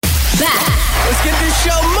back. Let's get this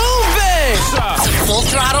show moving. Full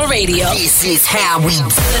Throttle Radio. This is how we do.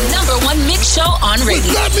 The #1 mix show on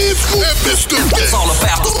radio. Fatman and Mr. It's all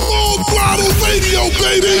about the Full Throttle Radio,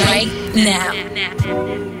 baby. Right now.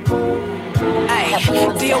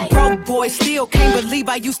 Still broke, boy, still can't believe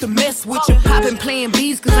I used to mess with you. Poppin' playing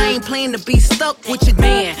B's, cause I ain't playing to be stuck with you,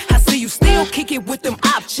 man. I see you still kick it with them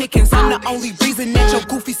op chickens. I'm the only reason that your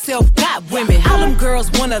goofy self got women. All them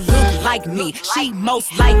girls wanna look like me. She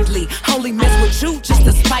most likely only mess with you just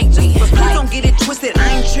to spite me. But please don't get it twisted, I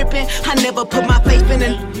ain't trippin'. I never put my faith in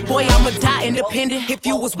it. Boy, I'ma die independent. If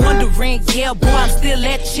you was wondering, yeah, boy, I'm still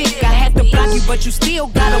that chick. I had to block you, but you still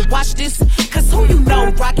gotta watch this. Cause who you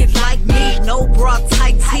know rockin' like me? No bra,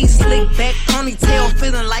 tight tee, slick back, ponytail,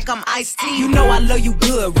 feeling like I'm iced tea. You know I love you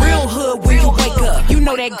good, real hood when you wake up. You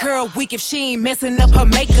know that girl weak if she ain't messing up her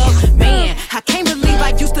makeup. Man, I can't believe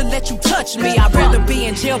I used to let you touch me. I'd rather be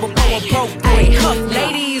in jail before a broke boy cuff.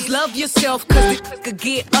 Ladies, love yourself, cause it could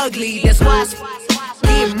get ugly. That's why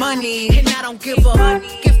I get money, and I don't give a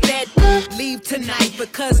if that leave tonight,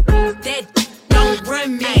 because that don't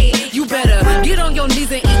run me. You better get on your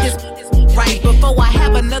knees and eat this right before I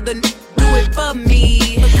have another do it for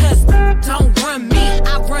me. Because don't run me,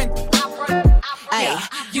 I run. Ayy,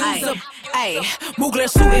 use a ayy, Mugler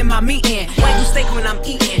suit in my meeting. Why you steak when I'm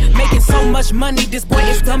eating? Making so much money, this boy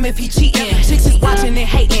is dumb if he cheating. Chicks is watching and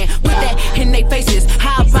hating, put that in their faces.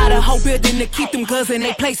 How about a whole building to keep them girls in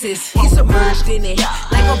their places? He submerged in it,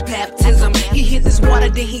 like a baptism. He hit this water,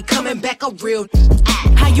 then he coming back a real.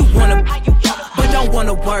 How you wanna, but don't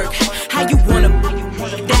wanna work? How you wanna,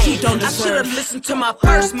 that you don't deserve? I should've listened to my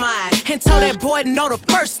first mind and told that boy no the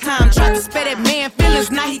first time. Tried to spare that man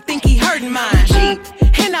feelings, now he think he hurting mine.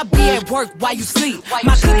 And I be at work while you sleep.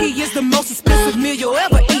 My cookie is the most expensive meal you'll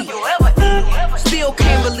ever eat. Still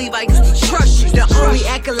can't believe I used to trust you. The only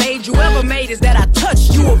accolade you ever made is that I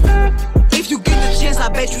touched you. If you get the chance, I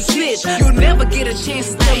bet you snitch. You'll never get a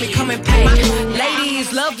chance to tell me come and pay.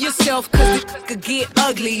 Ladies, love yourself, cause it could get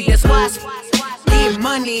ugly. That's why I get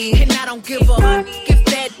money, and I don't give a if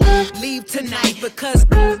that leave tonight, because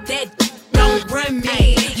that don't run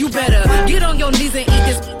me. You better get on your knees and eat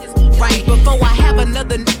this right before I have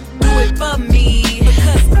another do it for me.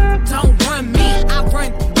 Because don't run me, I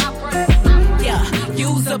run. Yeah,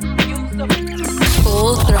 use a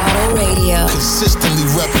Full Throttle Radio. Consistently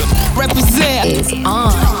represent is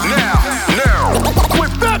on. Now,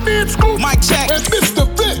 with Fatman Scoop, Mic check. and Mr.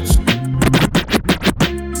 Vince.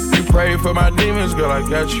 You pray for my demons, girl, I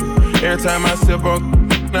got you. Every time I sip on,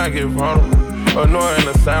 I get vulnerable. Annoying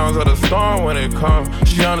the sounds of the storm when it comes.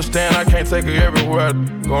 She understand I can't take her everywhere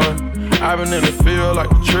I'm going. I've been in the field like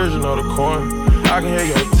the children of the corn. I can hear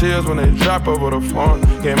your tears when they drop over the phone.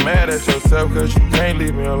 Get mad at yourself cause you can't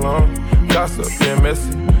leave me alone. Gossip and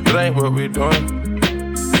messy, that ain't what we doing.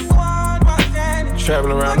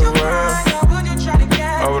 Traveling around the world,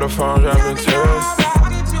 over the phone dropping tears.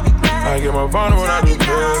 I get more vulnerable when I do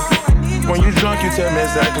pills. When you drunk, you tell me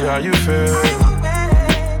exactly how you feel.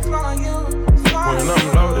 When I'm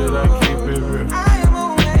loaded, I keep it real.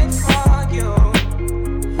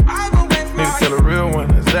 Need to tell a real one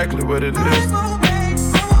exactly what it is.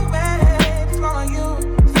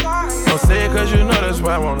 Don't say it cause you know that's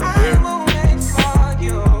why I wanna hear.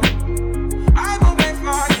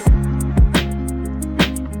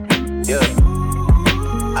 Yeah,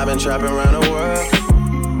 I've been trapping around the world.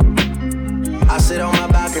 I sit on my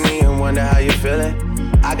balcony and wonder how you feeling.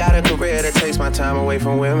 I got a career that takes my time away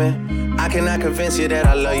from women. I cannot convince you that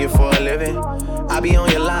I love you for a living. I be on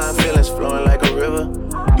your line, feelings flowing like a river.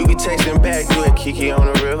 You be texting back, you and Kiki on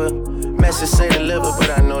the river. Message say deliver, but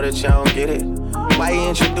I know that y'all don't get it. Why you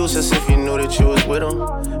introduce us if you knew that you was with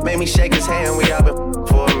him? Made me shake his hand, we all been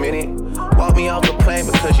for a minute. Walk me off the plane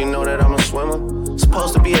because you know that I'm a swimmer.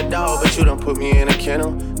 Supposed to be a dog, but you done put me in a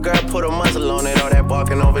kennel. Girl, put a muzzle on it, all that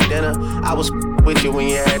barking over dinner. I was with you when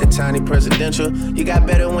you had a tiny presidential. You got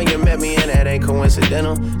better when you met me, and that ain't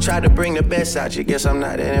coincidental. Tried to bring the best out you, guess I'm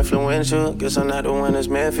not that influential. Guess I'm not the one that's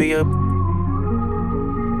meant for you.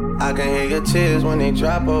 I can hear your tears when they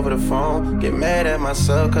drop over the phone. Get mad at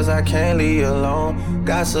myself cause I can't leave you alone.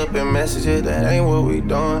 Gossip and messages, that ain't what we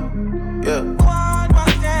doing. Yeah.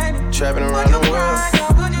 Trapping around the world,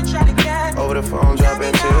 over the phone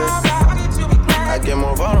dropping tears. I get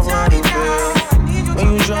more vulnerable when you feel.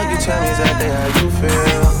 When you drunk, you tell me exactly how you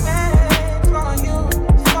feel.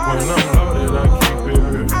 When I'm loaded, I keep it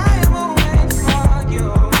real.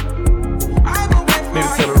 Need to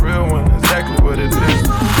tell a real one exactly what it is.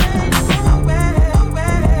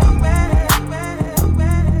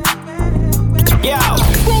 Yo,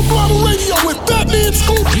 Full Throttle Radio with Fatman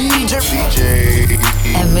Scoop, DJ,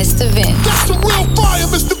 And Mr. Vince. that's the real fire.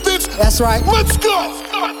 That's right. Let's go.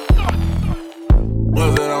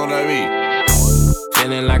 What's that on that beat?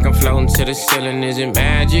 Feeling like I'm floating to the ceiling, is it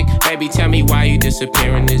magic? Baby, tell me why you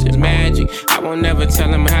disappearing, is it magic? I won't never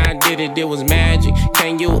tell him how I did it, it was magic.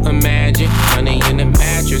 Can you imagine? Honey in the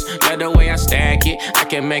mattress, love the way I stack it. I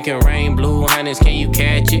can make it rain, blue hundreds, can you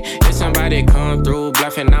catch it? If somebody come through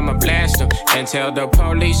bluffing, I'ma blast them. And tell the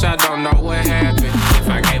police I don't know what happened. If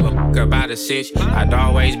I gave a fuck about a sitch, I'd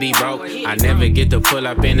always be broke. I never get to pull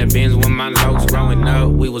up in the Benz with my locs. Growing up,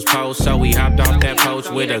 we was post, so we hopped off that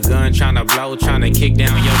post with a gun, tryna blow, tryna kick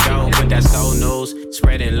down your door. But that's old news,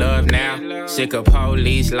 spreading love now. Sick of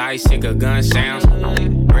police lights, sick of gun sounds.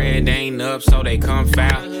 Bread ain't up, so they come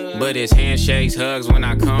foul. But it's handshakes, hugs when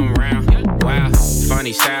I come round. Wow,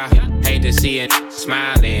 funny style. Hate to see it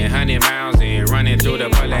smiling, 100 miles in, running through the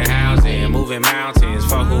bullet housing, moving mountains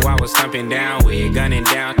for who I was thumping down with, gunning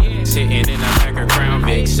down, sitting in the back of Crown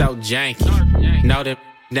Vic, so janky. Know that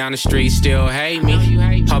down the street still hate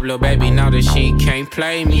me. Hope little baby know that she can't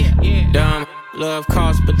play me. Dumb, love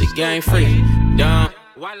costs, but the game free. Dumb.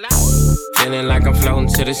 Feeling like I'm floating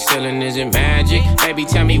to the ceiling, is it magic? Baby,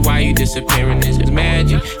 tell me why you disappearing, is it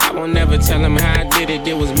magic? I won't never tell him how I did it,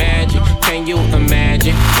 it was magic. Can you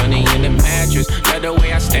imagine? Money in the mattress, love the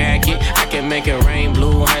way I stack it. I can make it rain,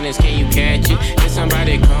 blue hundreds, can you catch it? If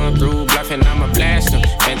somebody come through bluffing, I'ma blast them.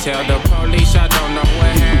 And tell the police I don't know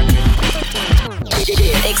what happened.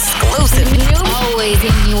 Exclusive. Always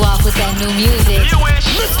hitting you off with that new music.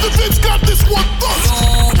 Mr. Vince got this one first.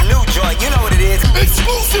 New joint, you know what it is.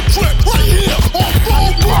 Exclusive trip right here on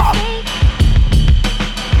Full Throttle.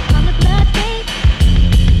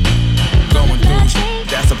 Going through shit,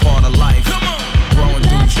 that's a part of life. Growing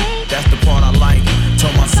through shit, that's the part I like.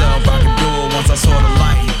 Told myself I could do it once I saw the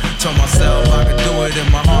light. Told myself I could do it if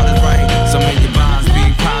my heart is right. So many vibes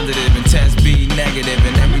be positive and tests be negative.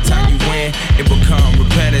 And every time you win, it become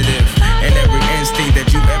repetitive. And every instinct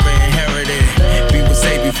that you ever inherited, we would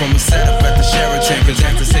save you from a setup at the Sheraton. Cause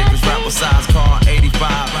that's the safest rap besides car 85.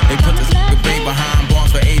 They put this baby behind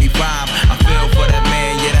bars for 85. I feel for that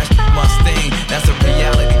man, yeah, that must sting. That's a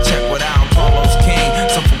reality check without Carlos King.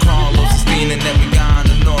 So for Carlos is leaning every guy on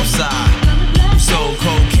the north side. You sold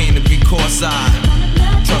cocaine to be courtside.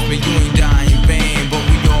 Trust me, you ain't dying in vain. But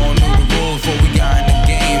we all knew the rules before we got in the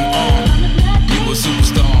game. You a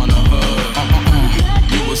superstar in the hood.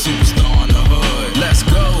 You a superstar in the hood. Let's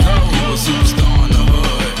go. You a superstar in the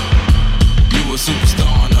hood. You a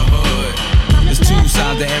superstar in the hood. There's two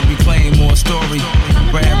sides to every claim or story.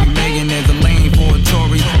 For every Megan, there's a lane for a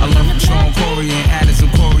Tory. I learned from Sean Corey and added some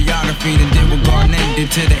choreography. Then did what Garnett did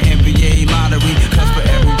to the NBA lottery. Cause for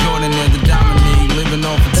every Jordan, there's a Dominique. Living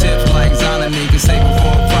off of tips like Zonani. Can save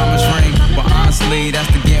before a promise ring. But honestly, that's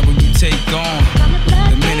the gamble you take on.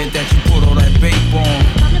 The minute that you put all that bait on,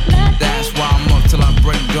 that's why I'm up till I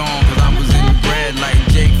break dawn. Cause I was in the bread like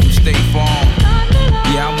Jake from State Farm.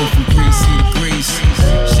 Yeah, I went from Greasy to Grease.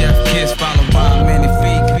 Chef kiss followed by many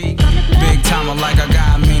feet. Big timer like I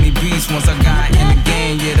got many beats. Once I got in the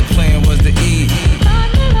game, yeah, the plan was to eat.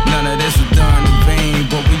 None of this was done in vain.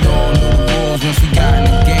 But we all knew the rules once we got in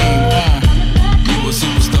the game. You a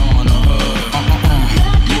superstar in the hood.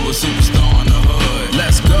 You a superstar in the hood.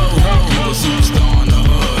 Let's go. You a superstar in the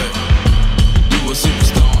hood. You a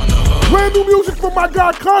superstar in the hood. Brand new music from my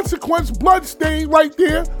guy Consequence, Bloodstain, right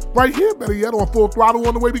there. Right here, better yet, on Full Throttle.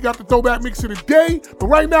 On the way, we got the throwback mix of the day. But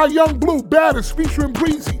right now, Young Blue, Baddest, featuring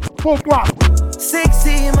Breezy. Full Throttle.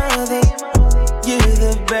 Sexy mother, you're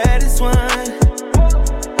the baddest one.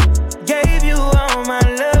 Gave you all my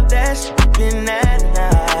love, that's been that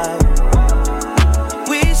now.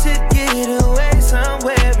 We should get away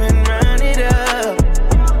somewhere and run it up.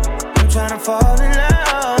 I'm tryna fall in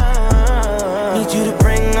love. Need you to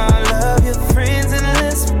bring all of your friends and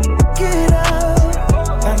let's get up.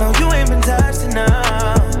 I know you ain't been touched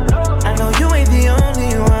enough. I know you ain't the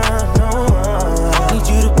only one. No. Need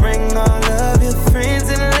you to bring all of your friends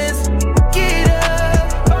and let's get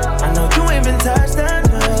up. I know you ain't been touched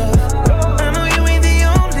enough. I know you ain't the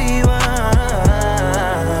only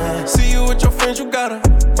one. See you with your friends, you got her.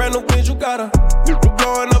 Brand new wins, you got her. You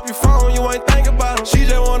blowing up your phone, you ain't thinking about her. She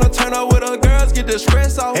just wanna turn up with her girls, get the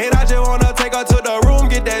stress off. And I just wanna take her to the room,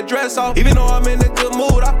 get that dress off. Even though I'm in a good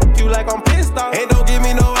mood, I fuck you like I'm pissed off. And don't give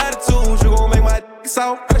me no attitude, you gon' make my dick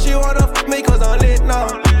soft. Her she wanna fuck me cause I'm lit now.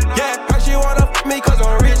 Yeah, her she wanna fuck me cause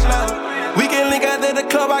I'm rich now. We can link after the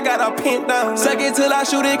club, I got her pinned down. Suck it till I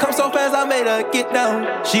shoot it, come so fast, I made her get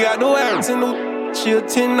down. She got the words in the, she a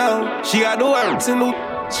 10 now. She got the words in the,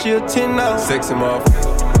 she a 10 now. Sexy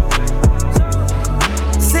motherfucker.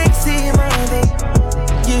 Sexy mother,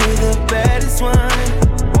 you're the baddest one.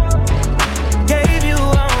 Gave you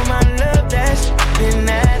all my love, that's been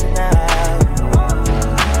that now.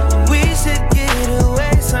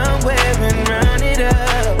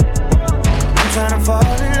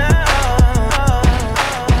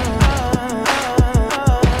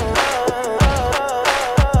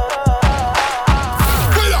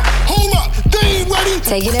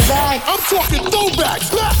 Taking it back. I'm talking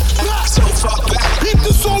throwbacks. So far back. Keep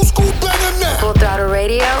this old school banger now. Full Throttle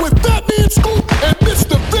Radio. With Fatman, Scoop, and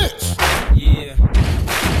Mr. Vince. Yeah.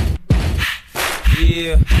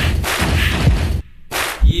 Yeah.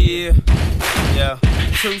 Yeah. Yeah.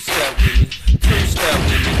 Two-step with me. Two-step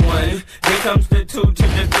with me. One. Here comes the 2 to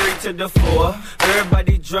the 3 to the 4.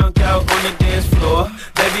 Everybody drunk out on the dance floor.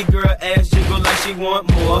 Baby girl ass jiggle like she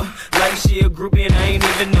want more. Like she a groupie and I ain't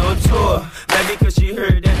even no tour. Maybe cause she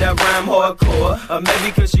heard that I rhyme hardcore. Or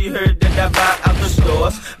maybe cause she heard that I buy out the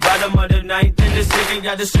stores. Bottom of the ninth in the city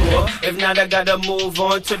got the score. If not I gotta move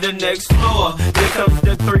on to the next floor. Here comes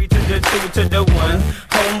the 3 to the 2 to the 1.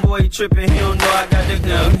 Homeboy tripping, he don't know I got the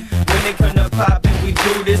gun. When they come to poppin', we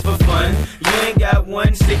do this for fun. You ain't got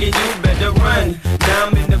one stick and you better run. Now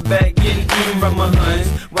I'm in the back getting eaten from my huns.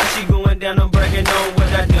 While she going down, I'm bragging on what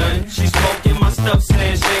I done. She smoking my stuff,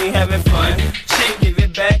 saying she ain't having fun. She ain't give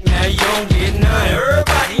it back, now you don't get none.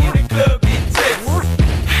 Everybody in the club get tips.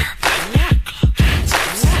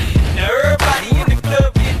 Now everybody in the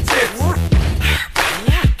club get tips.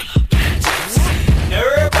 Now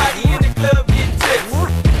everybody in the club get tips.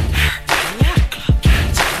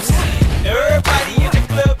 Now everybody in the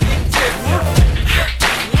club get tips.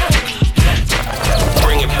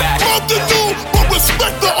 Bring it back. Love the new, but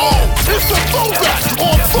respect the old. It's a throwback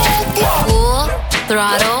on Full Block. Full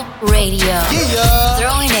Throttle Radio. Yeah.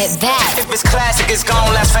 Throwing it back. If it's classic, it's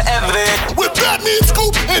gon' last forever. With Fatman,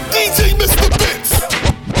 Scoop, and DJ Mr. Vince.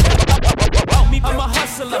 I'm a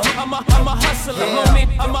hustler, I'm a hustler, homie.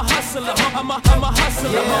 I'm a hustler, I'm a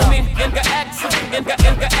hustler, homie. Inga action,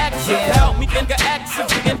 help me. Inga action,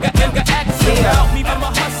 help me. I'm a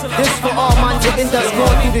hustler. This for all my niggas that's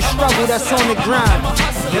going through the struggle that's on the grind.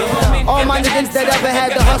 All my niggas that ever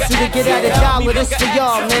had to hustle to get at a dollar. This for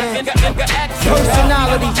y'all, man.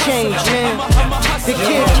 Personality change, man. The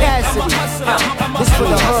Kid Cassidy. This for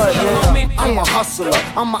the hood, man. I'm a hustler,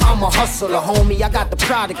 I'm a hustler, homie. I got the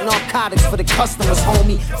product, narcotics for the customers,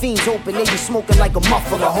 homie. Fiends open, they be smoking like a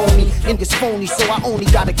muffler, homie. Niggas phony, so I only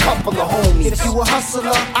got a couple of homies. If you a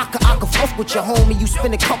hustler, I can fuck with your homie. You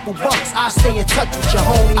spend a couple bucks, I stay in touch with your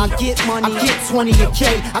homie. I get money, I get 20 a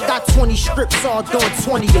K. I got 20 strips, all doing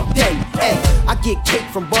 20 a day. Hey, I get cake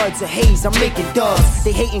from buds of haze, I'm making dubs.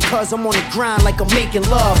 They hating cause I'm on the grind like I'm making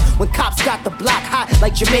love. When cops got the block hot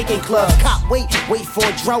like Jamaican clubs. Cop wait for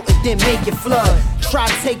a drought and then make it flood. Try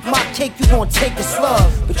to take my cake, you gon' take a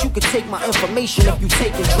slug. But you can take my information if you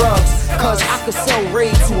taking drugs. Cause I could sell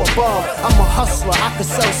raid to above. I'm a hustler, I could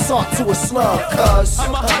sell salt to a slug. Cause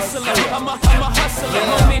I'm a hustler, I'm a hustler,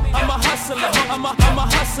 homie. I'm a hustler, I'm a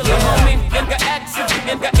hustler, homie. Inga action,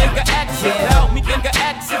 help me. Inga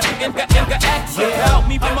action, help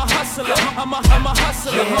me. I'm a hustler, I'm a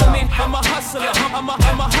hustler, homie. I'm a hustler, I'm a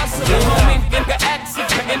hustler, homie. Inga action,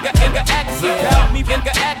 help me.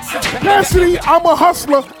 Inga action. Cassidy, I'm a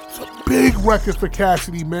hustler. It's a big record for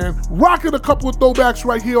Cassidy, man. Rocking a couple of throwbacks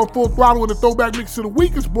right here on Full Throttle, and the throwback mix of the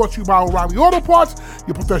week is brought to you by O'Reilly Auto Parts,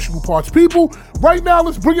 your professional parts people. Right now,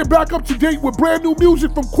 let's bring it back up to date with brand new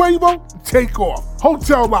music from Quavo. Take Off.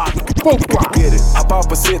 Hotel Lobby. Full Block. Get it. I bought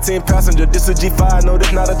for 16 passenger. This a G5, no,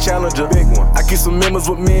 this not a Challenger. Big one. I keep some members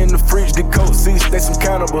with me in the fridge. The coat seats, they some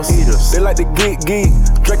cannibals. Eaters. They like to geek.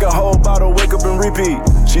 Drink a whole bottle, wake up and repeat.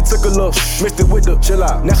 She took a look, mixed it with the chill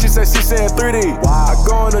out. Now she said she saying 3D. Wow. I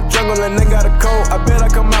go in the jungle and they got a coat. I bet I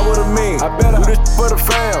come out with a mean. I bet I do this for the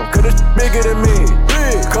fam, cause this bigger than me.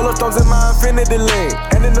 Big. Color stones in my infinity lane.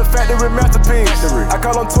 And in the factory masterpiece. I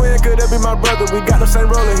call him twin, could that be my brother? We got the same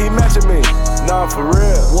roller, he matching me. Nah, for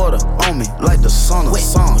real. Water on me like the sun.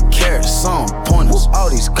 Some carrots, some pointers. All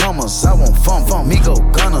these commas, I want fun. Me go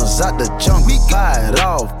gunners out the junk. We buy it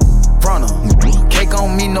off. Runner. Cake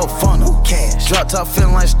on me, no funnel. Cash. Drop top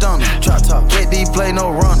feeling like stunner. Drop top. KD play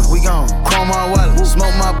no runner. We gon' chrome my wallet.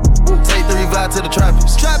 Smoke my take 3 vibe to the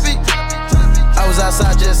trappies. Trappy. I was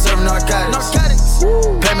outside just serving narcotics.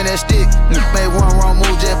 Pay me that stick. Made one wrong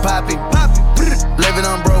move, just poppy. Living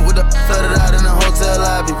on broke with the flooded out in the hotel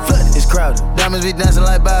lobby. It's crowded. Diamonds be dancing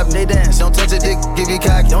like Bobby. They dance. Don't touch it, dick. Give you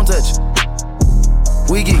cocky. Don't touch it.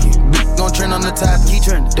 We geeky, gon' trend on the top, keep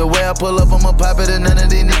trending. The way I pull up, I'ma pop it, and none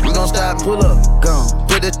of these niggas gon' stop. Pull up, gone.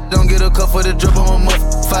 Put that don't get a cup for the drip on my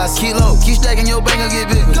muff. 5 kilo, keep stacking your bank, gon'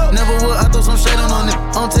 get bigger. Never would, I throw some shade on it.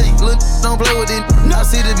 On tank, look, don't play with it. I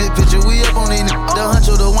see the big picture, we up on it. The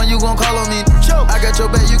huncho, the one you gon' call on me. I got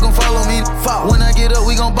your back, you gon' follow me. When I get up,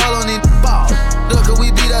 we gon' ball on it. Look,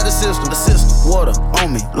 we beat out the system. Water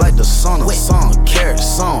on me like the sun. Some carrots,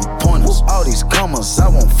 some pointers. All these commas, I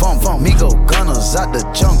want fun. Me go gunners out the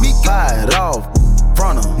junk. We buy it off.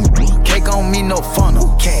 Runner. Cake on me, no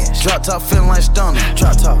funnel. Cash. Drop top feeling like stunner.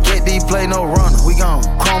 Drop top. KD play no runner. We gon'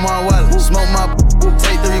 chrome my wallet. Smoke my take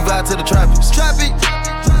ride to the tropics.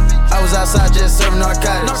 I was outside just serving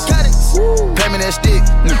narcotics. Pay me that stick,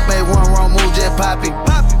 made one wrong move, just pop it.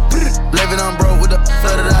 Living on broke with the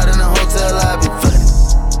flooded out in the hotel lobby.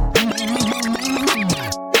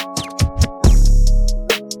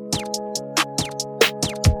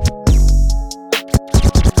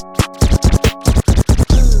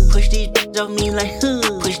 Push these off me like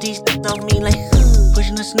hood. Push these off me like hood.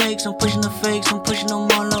 Pushing the snakes, I'm pushing the fakes, I'm pushing them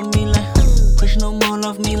all off me like hood. Pushing them all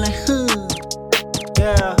off me like hood.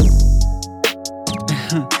 Yeah.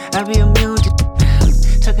 I be immune to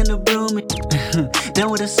tucking the broom it.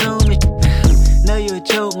 Done with assuming. Know you a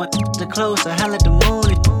joke, my the close, I holla at the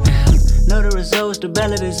moon it. Know the results, the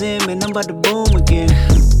ballot is in, man, I'm about to boom again.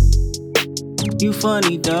 You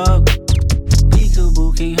funny, dog.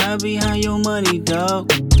 Peekaboo, can't hide behind your money,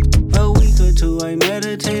 dog. A week or two, I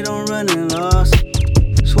meditate on running lost.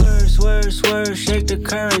 Swerve, swerve, swerve, shake the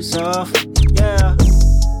currents off. Yeah.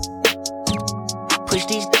 Push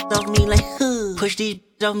these off me like hood. Push these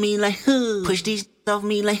off me like hood. Push these off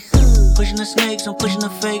me like hood. Pushing the snakes, I'm pushing the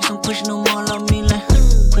fakes, I'm pushing them all off me like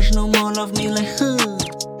hood. Pushing them all off me like hood.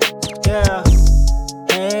 Yeah.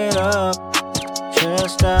 Head up,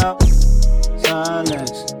 chest out,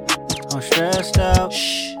 silence. I'm stressed out.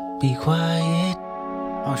 Shh, be quiet.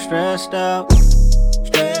 I'm stressed out.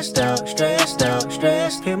 Stressed out, stressed out,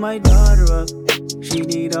 stressed. Hit my daughter up. She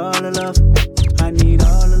need all the love. I need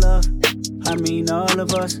all the love. I mean all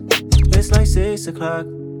of us. It's like 6 o'clock.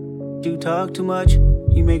 You talk too much.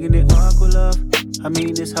 You making it awkward, love. I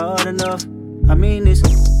mean it's hard enough. I mean it's.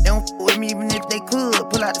 They don't f with me even if they could.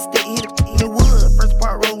 Pull out the stick, hit the wood. First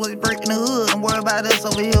part road was breaking the hood. Don't worry about us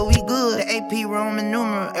over here, we good. The AP Roman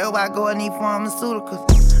numeral. Everybody go, I need pharmaceuticals.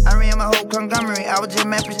 I ran my whole conglomerate. I was just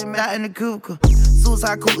mapping out in the cubicle.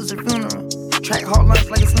 Suicide cool is a funeral. Track hard lunch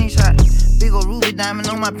like a slingshot. Big ol' ruby diamond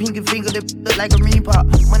on my pinky finger that look like a green pop.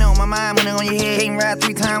 Money on my mind, money on your head. Can't ride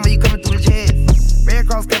 3 times when you coming through the chest. Red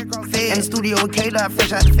Cross, fed. In the studio with K-Dot,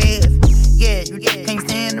 fresh out the feds. Yeah, you can't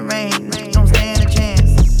stand the rain. Don't stand a chance.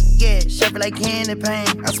 Yeah, sharp like candy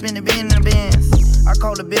paint. I spend the bin in the bins. I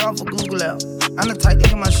call the bill off of Google out. I'm the type to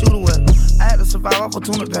get my shooter wet. I had to survive off a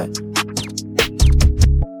tuna pack.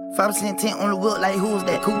 5% tint on the wheel, like who's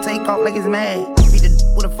that? Cool take off like it's mad. Beat the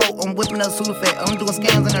with a fork, I'm whipping up Sudafed. I'm doing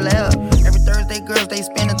scams in the lab. Every Thursday, girls, they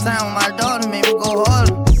spending time with my daughter, make me go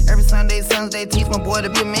harder. Every Sunday, teach my boy to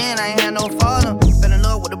be a man, I ain't had no father. Fell in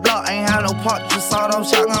love with the block, I ain't had no part. Just sawed off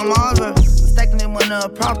shotgun Marvin. Stacking them on a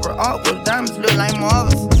proper artwork, diamonds look like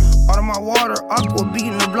Marvins. Out of my water, aqua,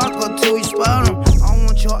 beating the block up till we spell them. I don't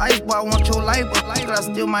want your ice, boy, I want your life, but I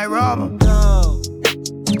still might rob them. No.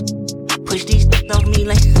 Push these off me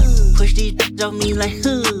like hood. Push these off me like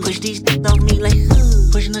hood. Push these off me like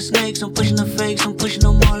hood. Pushing the snakes, I'm pushing the fakes, I'm pushing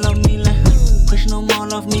them all off me like hood. Pushing them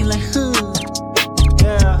all off me like hood.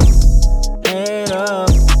 Yeah. Head up,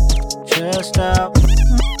 chest out.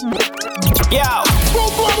 Yo, Full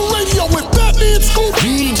Throttle Radio with Fatman, Scoop,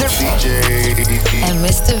 DJ and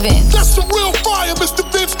Mr. Vince. That's the real fire, Mr.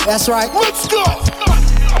 Vince. That's right. Let's go.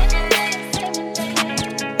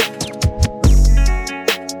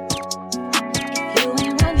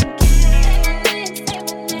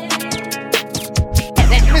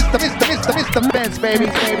 Mr. Vince, baby.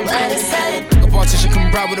 A politician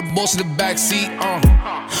come ride with a boss in the backseat.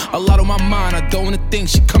 A lot on my mind, I don't wanna think.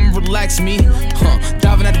 She come and relax me.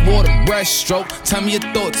 Diving at the water, breaststroke. Tell me your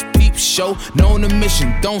thoughts, peep show. Knowing the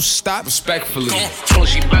mission, don't stop. Respectfully. Told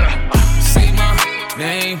she better say my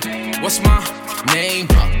name. What's my name?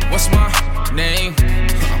 What's my name?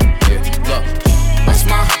 Yeah, look. What's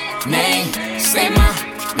my name? Say my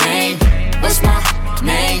name. What's my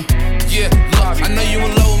name? Yeah, look, I know you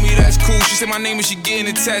in love with me, that's cool. She said my name and she getting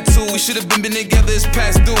a tattoo. We should've been together, it's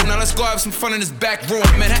past due. Now let's go have some fun in this back room.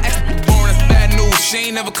 Man, her ex was born, that's bad news. She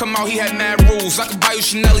ain't never come out, he had mad rules. I could buy you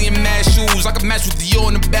Chanel and mad shoes. I could match with Dior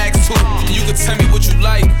in the bags too. And you could tell me what you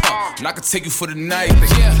like, and I could take you for the night.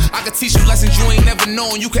 Yeah, I could teach you lessons you ain't never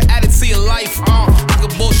known. You could add it to your life. I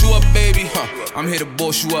could boss you up, baby. I'm here to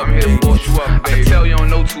boss you up, baby. I can tell you don't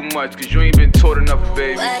know too much, cause you ain't been taught enough,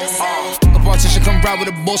 baby. A politician come ride with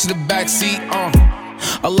a boss in the backseat.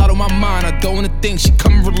 A lot on my mind, I don't wanna think. She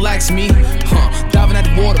come and relax me. Diving at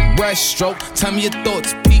the water, breaststroke. Tell me your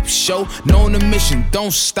thoughts, peep show. Knowing the mission,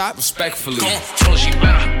 don't stop. Respectfully. Told she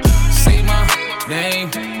better say my name.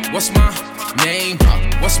 What's my name?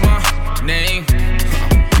 What's my name?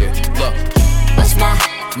 Yeah, look. What's my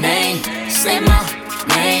name? Say my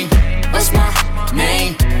name. What's my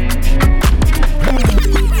name?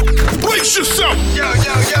 Brace yourself. Yo.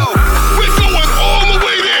 We're going all the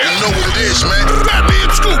way there. You know what it is, man. Fatman,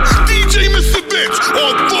 Scoop, DJ Mr. Vince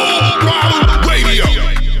on Full Throttle Radio.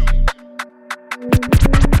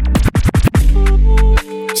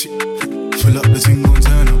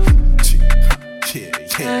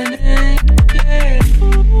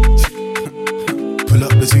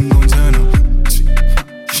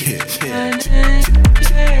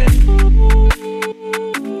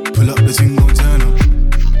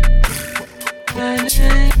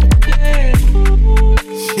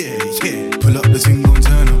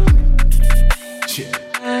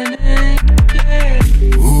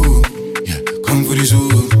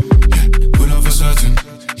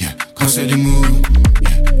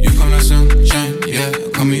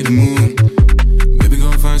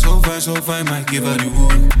 give her the woo.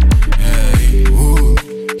 Hey, woo,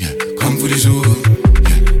 yeah, come for the zoo.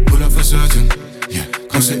 Yeah, pull up for certain. Yeah,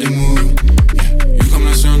 come set the mood. Yeah, you come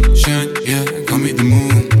like sunshine. Yeah, come meet the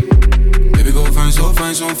moon. Baby, go fine, so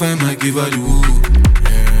fine, so fine. Might give her the woo.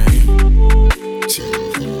 Hey,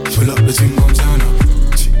 pull up the thing, gon' turn up.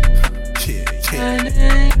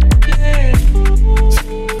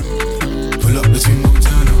 Pull up the thing, gon'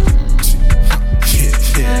 turn up.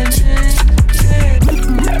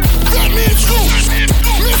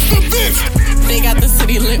 Mr. Vince. They got the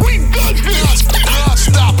city lit. We got this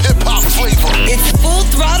non-stop hip-hop flavor. It's Full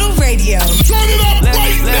Throttle Radio. Turn it up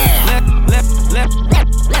right now.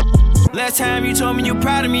 Last time you told me you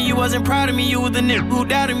proud of me, you wasn't proud of me, you was the nigga who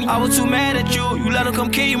doubted me. I was too mad at you, you let him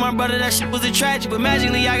come kill you, my brother, that shit was a tragedy. But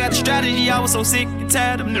magically I got the strategy, I was so sick and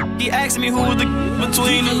tired of him. He asked me who was the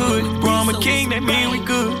between the hood. Bro, I'm a king, that mean we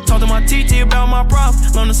good. Talk to my TT about my problem,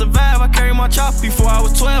 learn to survive, I carry my chop. Before I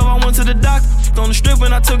was 12, I went to the doctor. On the strip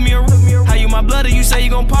when I took me a room. How you my blood, you say you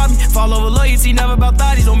gon' pop me. Fall over loyalty, never about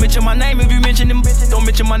thotties. Don't mention my name if you mention them bitches. Don't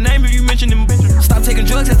mention my name if you mention them bitches. Stop taking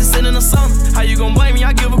drugs after sitting the summer. How you gon' blame me?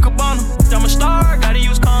 I give a cabana. I'm a star, gotta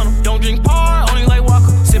use condom. Don't drink par, only like Walker.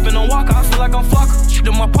 Sipping on Walker, I feel like I'm Flocker. Shit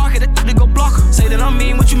in my pocket, that to go blocker. Say that I'm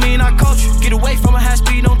mean, what you mean I coach you? Get away from a high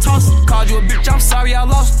speed, don't toss it. Called you a bitch, I'm sorry I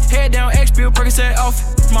lost. Head down, X pill, Percocet off.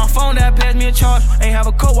 My phone that passed me a charge. Ain't have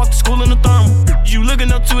a coat, walk to school in the thermal. You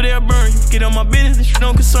looking up to, they'll burn you. Get on my business, this shit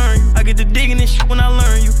don't concern you. I get to digging this shit when I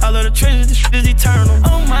learn you. I love the treasures, this shit is eternal.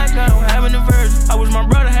 Oh my God, I'm having a virgin. I wish my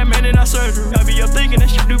brother had made it out surgery. I be up thinking that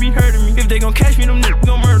shit do be hurting me. If they gon' catch me, them niggas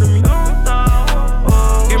gon' murder me.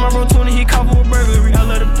 Get my bro 20, he caught for a burglary. I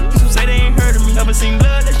love the bitches who say they ain't heard of me. Never seen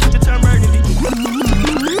blood, that shit could turn burgundy. Why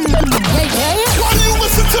do you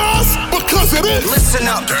listen to us? Because it is. Listen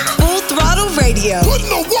up. Full Throttle Radio. Putting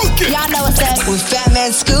the work in. Y'all know what's up with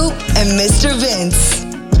Fatman Scoop and Mr. Vince.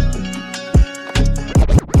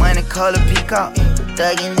 Money color peacock,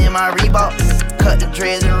 thuggin' in my Reebok. Cut the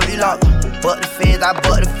dreads and relock. Butt the feds, I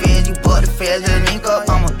butt the feds, you butt the feds and link up.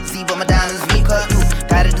 I'ma see but my diamonds V cut.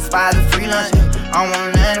 Gotta despise the free lunch. I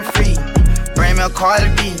want nothing free. Bring me a Cardi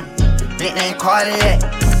B, nickname Cardi that.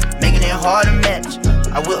 Making it hard to match.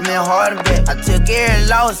 I whip me hard to bet. I took every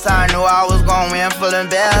loss, I knew I was gon' win full and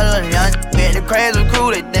battle. Young bit the crazy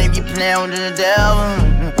crew, they think you playin' with the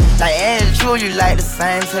devil. Like any true, you like the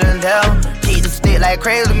same to the devil. Keep the stick like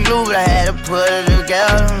crazy glue, but I had to put it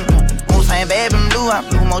together. Move same baby blue, I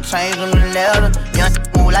blew more chains than the leather. Young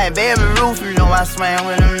move like baby roof, you know I swing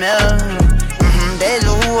with the metal.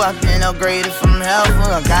 Deja vu, I been upgraded from heaven.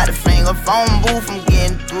 I got the finger phone booth, I'm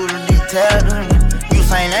getting through the details. You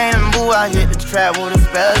say name and boo, I hit the trap with a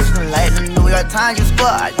special. Like the New York Times, you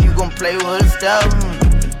squad, you gon' play with a step.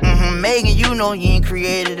 Megan, you know you ain't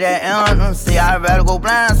created that anthem. Say I'd rather go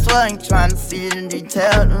blind, I swear I ain't trying to see the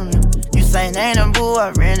details. You say name and boo,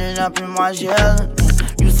 I ran it up in my shell.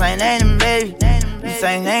 You say name and baby, you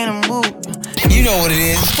say name and boo. You know what it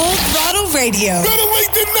is. Full Throttle Radio. Better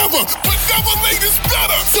late than never, but never late is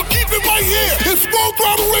better. So keep it right here. It's Full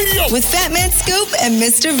Throttle Radio. With Fatman Scoop and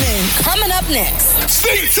Mr. Vince. Coming up next.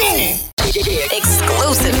 Stay tuned.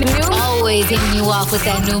 Exclusive. Always hitting you off with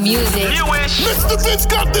that new music. Mr. Vince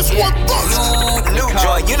got this one first. New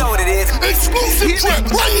joint, you know what it is. Exclusive track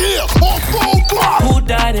right here on Full Throttle. Who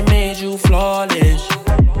died and made you flawless?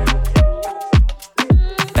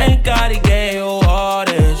 Thank God he gave you all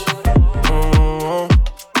this.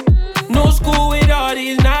 No school with all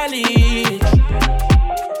these knowledge.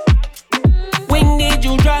 When did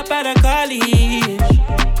you drop out of college?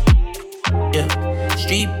 Yeah,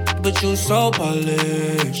 street, but you so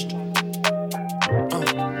polished.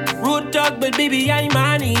 Rude talk, but baby, I'm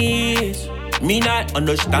honest. Me not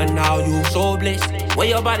understand how you so blessed. When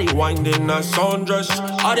your body winding a sundress.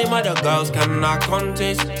 All them other girls cannot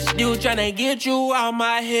contest. Still tryna get you out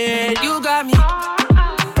my head. You got me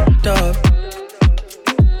dub.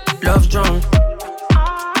 Love drunk.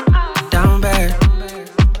 Down bad.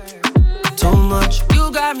 Too much.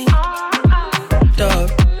 You got me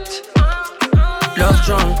dub. Love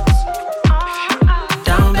drunk.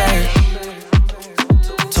 Down bad.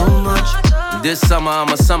 Too much. This summer, I'm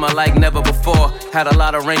a summer like never before. Had a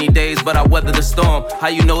lot of rainy days, but I weathered the storm. How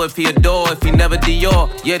you know if he adore, if he never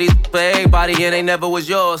Dior? Yeah, these for everybody, and they never was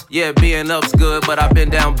yours. Yeah, being up's good, but I've been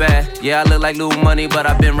down bad. Yeah, I look like Lil Money, but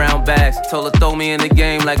I've been round bags. Told her throw me in the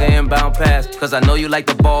game like an inbound pass. Cause I know you like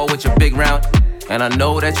the ball with your big round. And I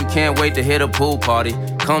know that you can't wait to hit a pool party.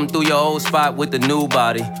 Come through your old spot with the new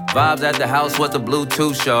body. Vibes at the house with the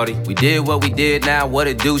Bluetooth shorty. We did what we did, now what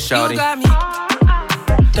it do, shorty? You got me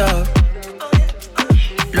dub.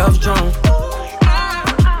 Love drunk,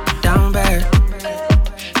 down bad,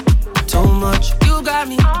 too much. You got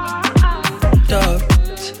me fucked up.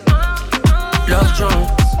 Love drunk.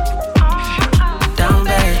 Down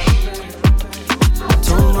bad.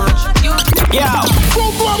 Too much. Yo,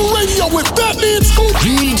 Full Throttle Radio with Fatman, Scoop,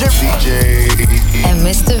 DJ and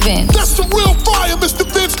Mr. Vince. That's the real fire, Mr.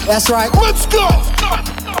 Vince. That's right. Let's go.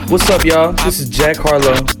 What's up, y'all? This is Jack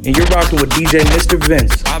Harlow, and you're rocking with DJ Mr.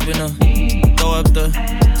 Vince. I've been throw up the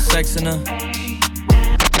sex in her.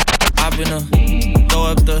 I've been throw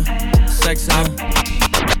up the sex in her.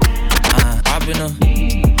 I've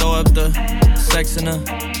been throw up the sex in her.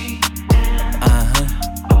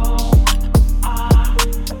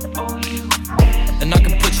 And I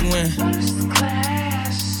can put you in.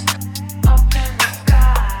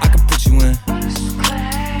 I can put you in.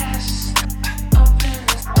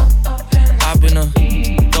 I've been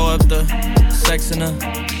throw up the sex in her.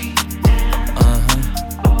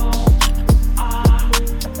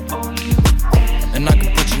 And I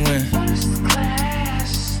can put you in.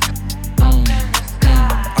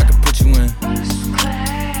 I can put you in.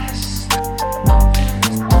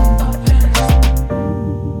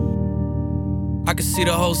 I can see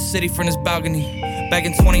the whole city from this balcony. Back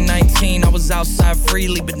in 2019, I was outside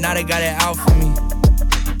freely, but now they got it out for me.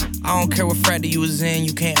 I don't care what frat you was in,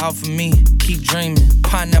 you can't out for me. Keep dreaming.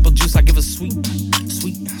 Pineapple juice, I give a sweet.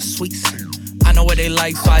 I know what they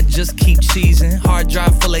like, so I just keep cheesing. Hard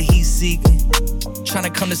drive full of heat seeking.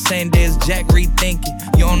 Tryna come the same day as Jack,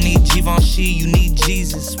 rethinking. You don't need Givenchy, you need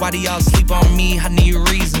Jesus. Why do y'all sleep on me? I need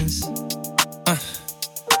reasons.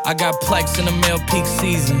 I got plex in the mail peak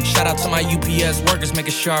season. Shout out to my UPS workers,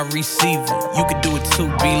 making sure I receive it. You could do it too,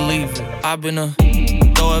 believe it. I've been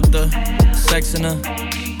throw up the sex in her.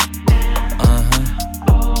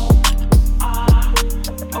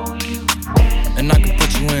 And I can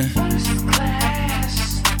put you in.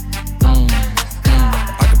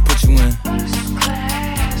 I can put you in.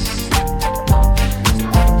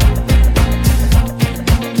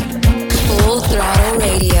 Full Throttle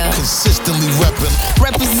Radio. Consistently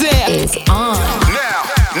Represent is on.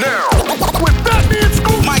 Now. With Fatman,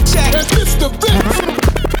 Scoop, Mic check. and Mr. Vince.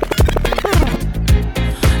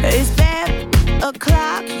 It's 5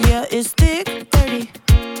 o'clock, yeah, it's thick 30.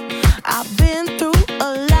 I've been through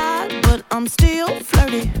a lot, but I'm still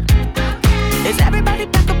flirty. Is everybody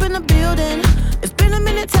back up in the building? It's been a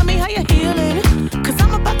minute, tell me how you're healing. Cause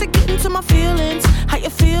I'm about to get into my feelings. How you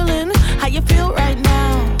feeling? How you feel right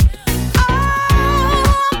now?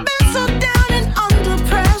 Oh, I've been so down and under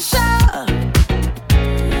pressure.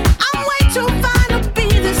 I'm way too fine to be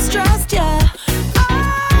this stressed, yeah. Oh,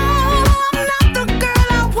 I'm not the girl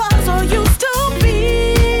I was or used to be.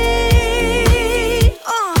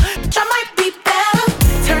 I might be better.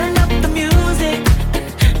 Turn up the music,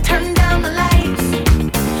 turn down the lights.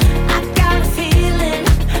 I got a feeling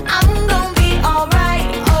I'm gonna be alright,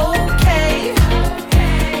 okay,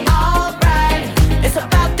 alright. It's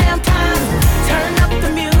about damn time. Turn up the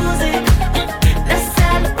music, let's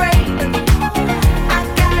celebrate. I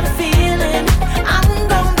got a feeling I'm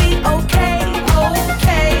gonna be okay,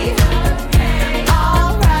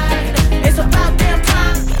 alright. It's about damn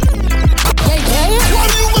time. Why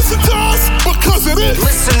do you listen to us? Because it is.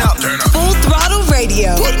 Listen up. Full Throttle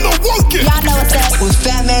Radio. Putting the work in. Y'all know what's up. With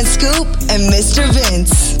Fatman Scoop and Mr.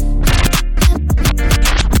 Vince.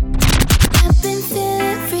 I've been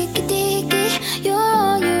feeling freaky deaky. You're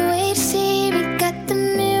on your way to see me. Got the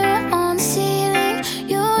mirror on the ceiling.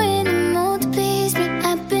 You're in the mood to please me.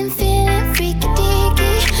 I've been feeling freaky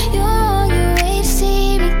deaky. You're on your way to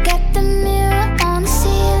see me. Got the mirror on the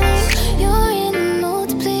ceiling. You're in the mood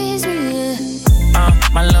to please me.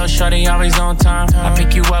 My little shorty always on time. I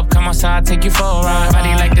pick you up, come outside, take you for a ride.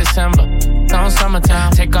 Body like December, on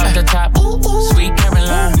summertime. Take off the top, sweet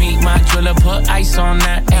Caroline. Meet my jeweler, put ice on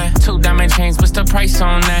that. 2 diamond chains, what's the price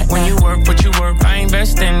on that? When you work, what you work, I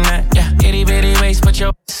invest in that. Yeah, itty bitty waist, but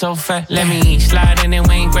your so fat. Let me slide in and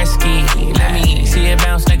Wayne Gretzky. Let me see it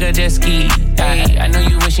bounce like a jet ski. Hey, I know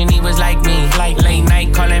you wishing he was like me. Like late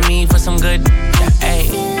night calling me for some good. Hey.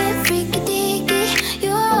 Feeling freaky deaky.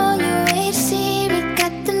 You're on your way to see me.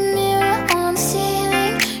 Got the mirror on the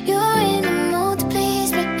ceiling. You're in the mood to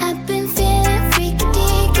please me. I've been feeling freaky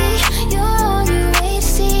deaky. You're on your way to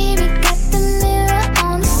see me. Got the mirror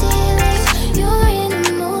on the ceiling. You're in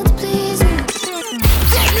the mood to please me.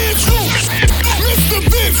 Fatman, Scoop, Mr.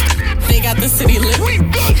 Vince. They got the city lit. We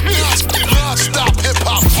done here. Non-stop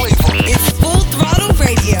hip-hop flavor. It's Full Throttle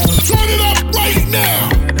Radio. Turn it up right now.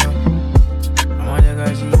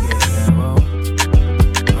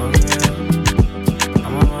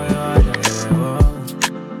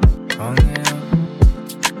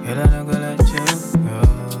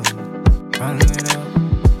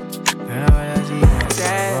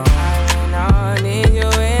 I need you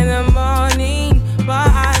in the morning.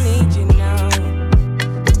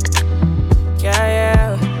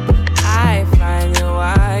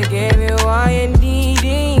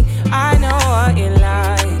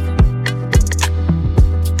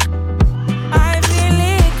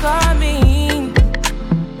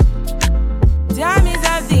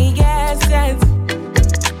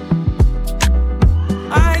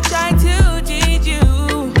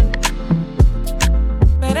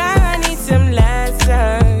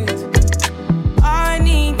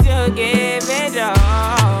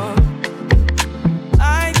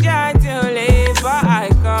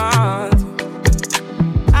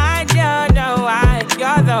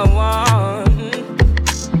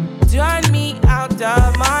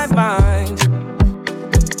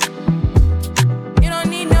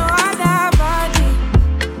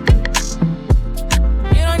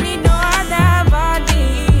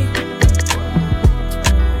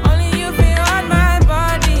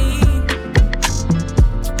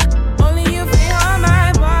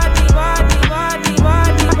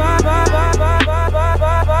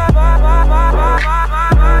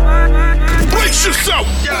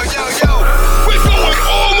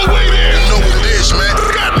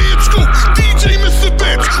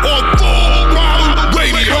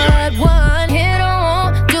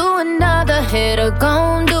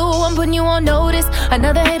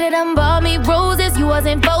 done bought me roses. You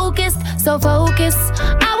wasn't focused, so focused.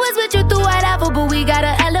 I was with you through whatever, but we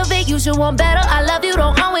gotta elevate. You should want better. I love you,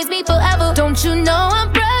 don't always be forever. Don't you know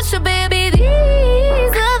I'm pressure, baby?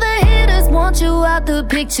 These other hitters want you out the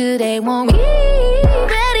picture. They want me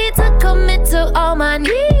ready to commit to all my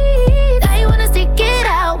needs. I wanna stick it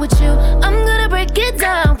out with you. I'm gonna break it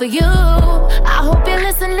down for you. I hope you're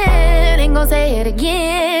listening. Ain't gon' say it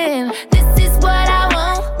again. This is what I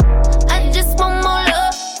want. I just want more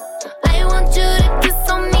love. I want you to kiss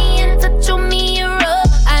on me and touch on me and rub.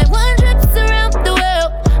 I want trips around the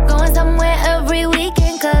world, going somewhere every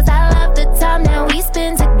weekend, cause I love the time that we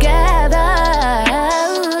spend together.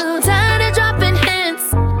 Tired of dropping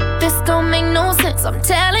hints, this don't make no sense. I'm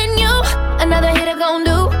telling you, another hitter gon'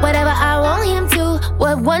 do whatever I want him to.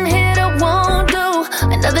 What one hitter won't do,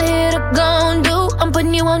 another hitter gon' do. I'm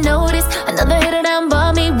putting you on notice. Another hitter done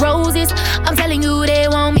bought me roses. I'm telling you they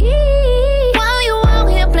want me. While you out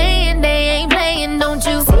here playing, they ain't playing, don't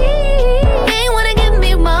you see? They wanna give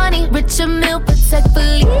me money, richer meal, protect for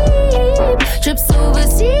leave. Trips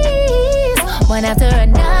overseas, one after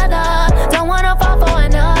another. Don't wanna fall for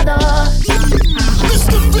another.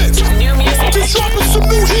 Mr. Vince, just dropping some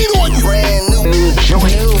new heat on you. Brand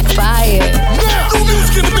new fire. Now, new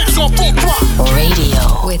music in the mix on Full Throttle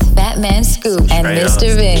Radio with Fatman Scoop and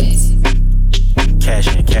Mr. Vince.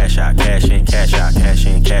 Cash in, cash out, cash in, cash out, cash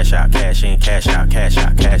in, cash out, cash in, cash out, cash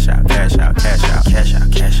out, cash out, cash out, cash out, cash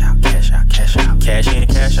out, cash out, cash out, cash out, cash in,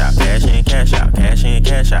 cash out, cash in, cash out, cash in,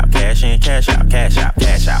 cash out, cash in, cash out, cash out,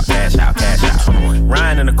 cash out, cash out, cash out.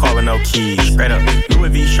 Riding in the car with no keys, straight up Louis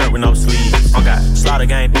V shirt with no sleeves. I got Slaughter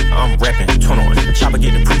Gang, I'm reppin', 21. Chopper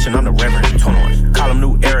get to preaching, I'm the Reverend, 21. Call him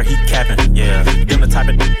New Era, he capping, yeah. Them the type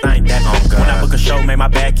of I ain't that on God. When I book a show, make my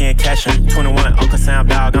back end cashin'. 21, Uncle Sam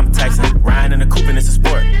Dog, I'm taxing. Riding in the coupe and it's a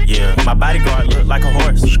sport, yeah. My bodyguard look like a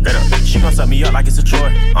horse, straight up. She gon' suck me up like it's a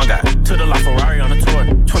chore. On God, to the La Ferrari on a tour.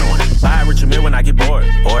 21, buy a Richard Mille when I get bored.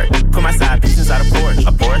 Put my side piece inside a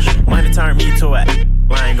Porsche. Money turn me to a.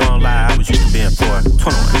 I ain't gon' lie, I was used to being poor.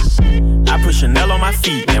 21. I put Chanel on my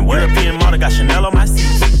feet, and European model got Chanel on my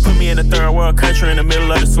seats. Put me in a third world country in the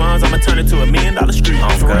middle of the slums, I'ma turn it to $1 million street.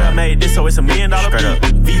 For real, I made this, so it's $1 million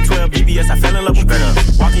beat. V12 BBS, I fell in love with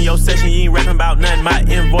beat. Walking your session, you ain't rapping about nothing. My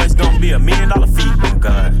invoice gon' be $1 million fee. Oh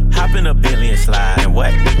God, hop in a Bentley and slide. And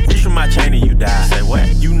what? Reach for my chain and you die. Say what?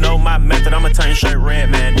 You know my method, I'ma turn your shirt red,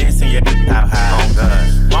 man. Then send your out high. Oh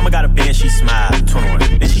God, mama got a Benz, she smiled.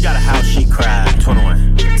 21. Then she got a house, she cried.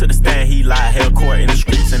 21. To the stand, he lied. Held court in the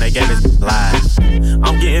streets and they gave his lies.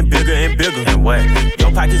 I'm getting bigger and bigger. And what?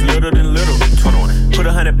 Your pocket's little than little. 21. Put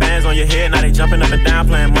 100 bands on your head, now they jumping up and down,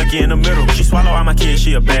 playing monkey in the middle. She swallow all my kids,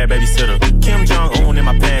 she a bad babysitter. Kim Jong-un in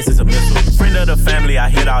my pants is a missile. Friend of the family, I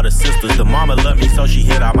hit all the sisters. The mama love me, so she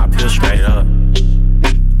hit all my pills straight up.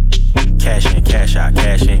 Cash in, cash out,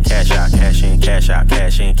 cash in, cash out, cash in, cash out,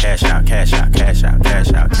 cash in, cash out, cash out, cash out,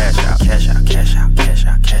 cash out, cash out, cash out, cash out, cash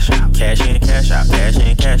out, cash out, cash in, cash out, cash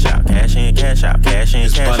in, cash out, cash in, cash out, cash in,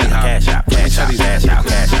 cash out, cash out, cash out, cash out,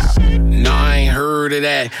 cash out. No, I ain't heard of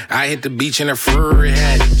that. I hit the beach in a furry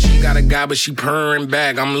hat. She got a guy, but she purring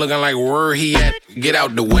back. I'm looking like where he at? Get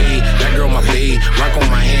out the way. That girl my babe. Rock on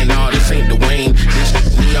my hand, nah, this ain't Dwayne.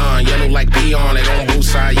 This neon, yellow like peon. It on both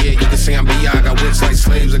sides, yeah, you can see I'm B.I. Got whips like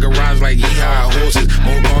slaves, a garage like yeehaw. Horses,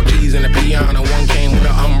 more car keys in the peon. And one came with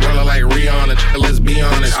an umbrella like Rihanna. Let's be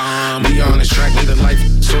honest, be honest. Track me to life,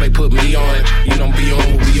 so they put me on it. You don't be on,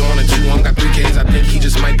 we'll be on it too. I got 3 Ks, I think he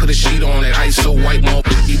just might put a sheet on it. Ice so white, more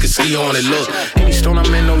you can see on it. Look, any stone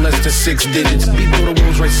I'm in, no less than 6 digits. Beat go to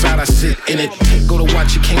wolves right side, I sit in it. Take go to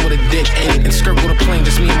watch, it came with a dick in it. And skirt go to plane,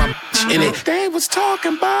 just me and my bitch in it. They was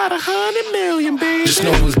talking about 100 million, baby. Just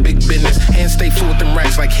know it was big business. Hands stay full with them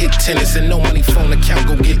racks like hit tennis. And no money phone account,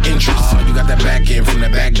 go get interest. You got that back end from the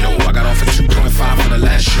back door. I got off at 2.5 for the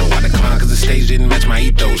last show. I declined cause the stage didn't match my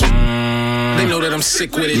ethos. They know that I'm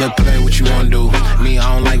sick with it. Look, play what you wanna do. Me,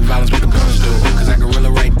 I don't like violence, but the guns do. Cause that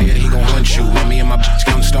gorilla right there, he gon' hunt you. While me and my bitch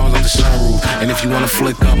counting stars like the sunroof. And if you wanna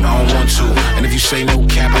flick up, I don't want to. And if you say no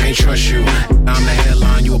cap, I can't trust you. I'm the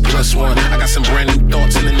headline, you a +1. I got some brand new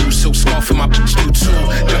thoughts in the new silk scarf, and my bitch do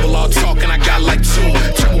too. Double all talking, I got like 2.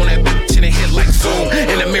 Turn on that bitch and it hit like zoom.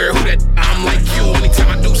 In the mirror, who that? I'm like you.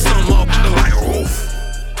 Anytime I do something, I'll put like oof.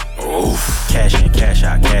 Oof. Cash in, cash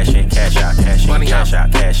out, cash in, cash out, cash in, cash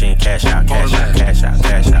out, cash in, cash out, cash out, cash out,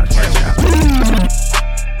 cash out, cash out.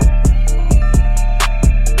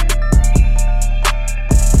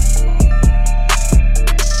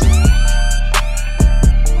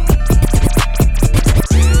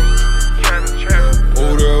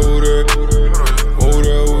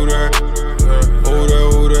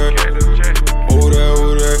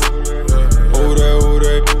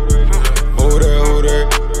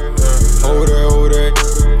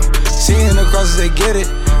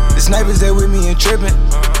 trippin'.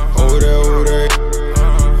 Over there, over there.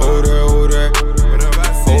 Over there, over there.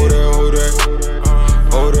 Over there, over there.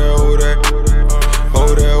 Over there, over there.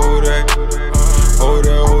 Over there, over there. Over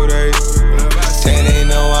there, over there. Saying they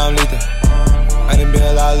know I'm lethal. I done been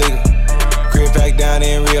a lot legal. Crib back down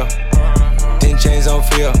in Rio. 10 chains on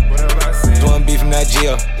feel. Doing beef from that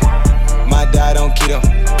Geo. My dad on keto.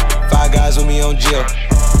 5 guys with me on Geo.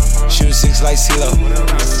 Shoot 6 like CeeLo.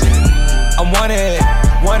 I'm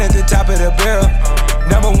one at the top of the barrel.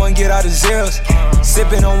 Number 1, get all the zeros.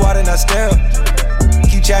 Sipping on water, not sterile.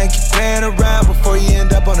 Keep chatting, keep playing around before you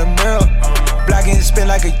end up on the mural. Blocking and spin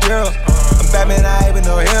like a girl. I'm Batman, I ain't with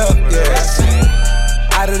no help, yeah.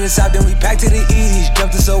 Out of the south, then we pack to the east.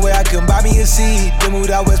 Jumped to somewhere I couldn't buy me a seat. Then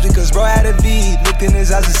moved out west because bro had a V. Looked in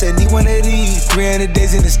his house and said, need one of these. 300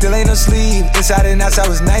 days and it still ain't no sleep. Inside and outside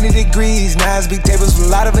was 90 degrees. 9 big tables with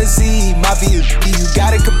a lot of a seed. Mafia, you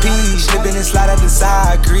gotta compete. Slipping and slide out the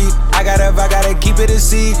side, creep. I gotta keep it a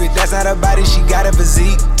secret. That's not a body, she got a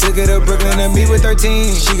physique. Took her to Brooklyn to meet with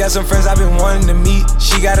 13. She got some friends I've been wanting to meet.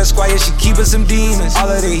 She got a squad, yeah, she keepin' some demons. All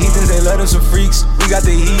of the heathens, they love them some freaks. We got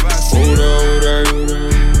the heat.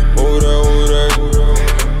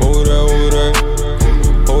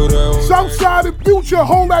 Southside and Future,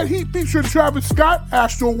 Hold That Heat featuring Travis Scott,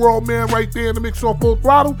 Astro World Man right there in the mix on Full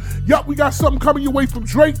Throttle. Yup, we got something coming your way from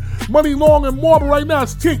Drake, Money Long and more, but right now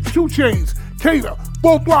it's Tink, 2 Chainz, Cater,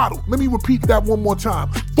 Full Throttle. Let me repeat that one more time.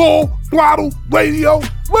 Full Throttle Radio,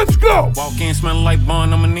 let's go! Walk in smelling like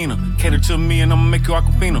Bond, I'm a Nina. Cater to me and I'ma make you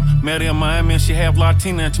Aquafina. Met her in Miami and she half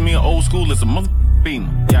Latina, and to me an old school is a mother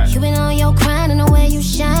beamer. Yeah. You been on your grind and the way you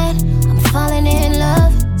shine, I'm falling in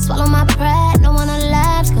love. Swallow my pride, no one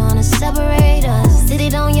alive's gonna separate us. Sit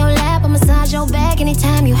it on your lap, I massage your back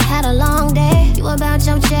anytime you had a long day. You about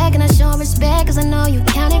your check and I show respect, cause I know you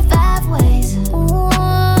counted 5 ways. Ooh,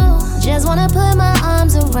 just wanna put my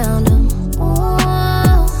arms around him. Ooh,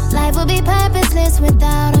 life would be purposeless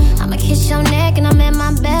without him. I'ma kiss your neck and I'm at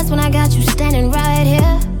my best when I got you standing right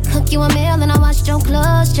here. Cook you a meal and I washed your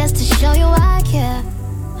clothes just to show you I care.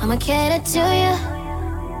 I'ma cater to you.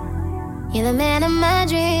 You're the man of my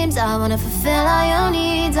dreams. I wanna fulfill all your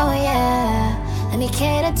needs, oh yeah. Let me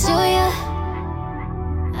cater to you.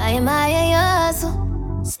 I admire your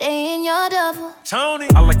hustle. Stay in your double. Tony.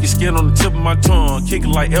 I like your skin on the tip of my tongue. Kick it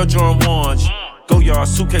like L. Jordan 1s. Go yard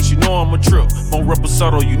suitcase, you know I'm a trip. Won't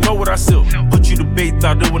reposado, you know what I sip. Put you to bait,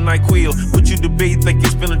 thought it was NyQuil. Put you to bait, think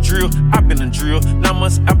it's been a drill. I've been a drill. 9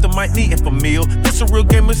 months after might need for meal. It's a real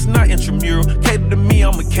game, it's not intramural. Cater to me,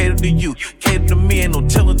 I'ma cater to you. Cater to me, ain't no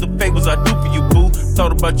telling the favors I do for you, boo.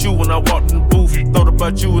 Thought about you when I walked in the booth. Thought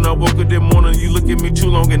about you when I woke up that morning. You look at me too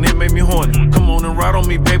long and it made me horny. Come on and ride on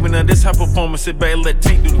me, baby. Now this high performance, sit back and let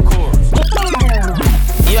Tink do the chorus.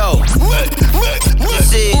 Yo,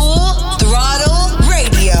 this is Full Throttle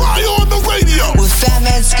Radio. Fly on the radio with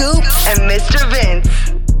Fatman Scoop and Mr. Vince.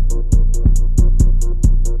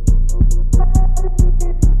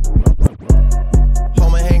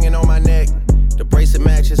 Homer hanging on my neck. The bracelet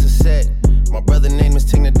match is a set. My brother name is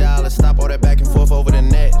Ting the Dollar. Stop all that back and forth over the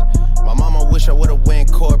net. My mama wish I would've went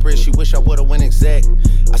corporate. She wish I would've went exec.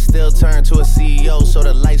 I still turn to a CEO, so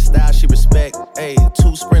the lifestyle she respect. Ayy,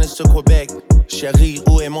 2 sprinters to Quebec. Cherie,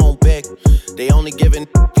 où est mon bec? They only giving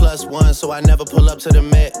 +1, so I never pull up to the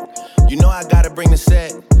Met. You know I gotta bring the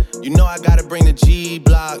set. You know I gotta bring the G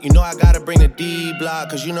block. You know I gotta bring the D block.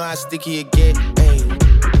 Cause you know how sticky it get. Ayy.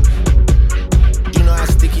 You know how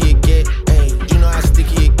sticky it get. Ayy. You know how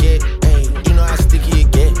sticky it get. Ayy. You know how sticky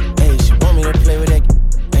it get. Ayy. She want me to play with that.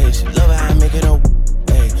 Ayy. She love how I make it on.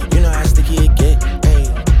 Ayy. You know how sticky it get. Ayy.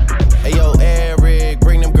 Hey yo, Eric,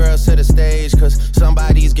 bring them girls to the stage. Cause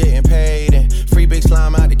somebody's getting paid. And free big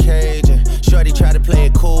slime out the cage. And shorty tried to play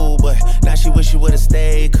it cool, but now she wish she would've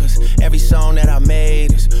stayed. Cause every song that I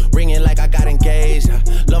made is ringing like I got engaged. I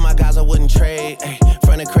love my guys, I wouldn't trade. Ay,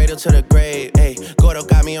 from the cradle to the grave. Ay, Gordo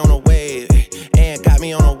got me on a wave. Ay, and got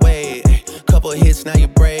me on a wave. Ay, couple hits, now you're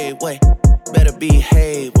brave. Wait, better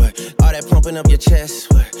behave. What? All that pumping up your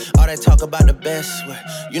chest. What? All that talk about the best. What?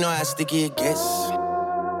 You know how sticky it gets.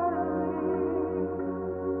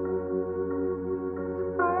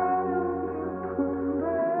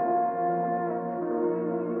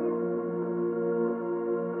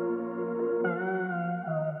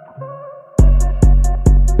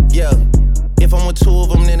 Yeah, if I'm with 2 of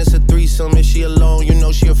them, then it's a threesome. If she alone, you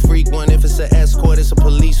know she a freak one. If it's an escort, it's a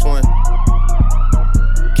police one.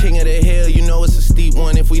 King of the hill, you know it's a steep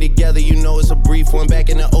one. If we together, you know it's a brief one. Back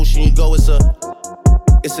in the ocean, you go, it's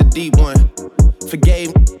a deep one.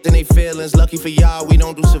 Forgave then they feelings. Lucky for y'all, we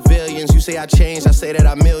don't do civilians. You say I changed, I say that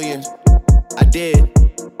I millions. I did.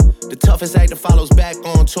 The toughest act that follows back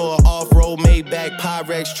on tour. Off-road, Maybach,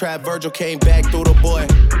 Pyrex, Trap, Virgil came back through the boy.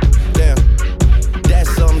 Damn, that's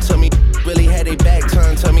something to me. Really had they back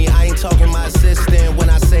turned to me. I ain't talking my assistant when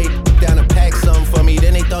I say down to pack something for me.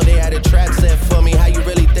 Then they thought they had a trap set for me. How you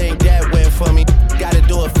really think that went for me? Gotta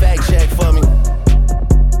do a fact check for me.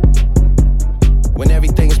 When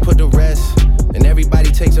everything's put to rest, and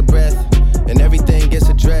everybody takes a breath, and everything gets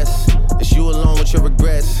addressed, it's you alone with your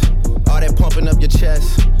regrets. All that pumping up your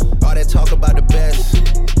chest, all that talk about the best.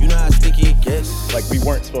 You know how sticky it gets. Like we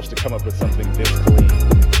weren't supposed to come up with something this clean.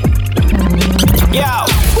 Yo!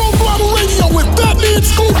 Full Throttle Radio with Fatman,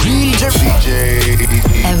 Scoop, DJ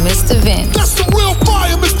and Mr. Vince. That's the real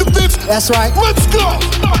fire, Mr. Vince. That's right. Let's go!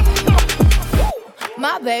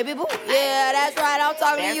 My baby boo, yeah, that's right, I'm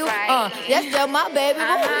talking to you. Right. That's just my baby boo,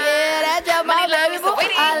 yeah, that's just my baby boo.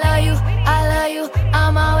 I love you,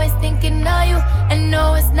 I'm always thinking of you. And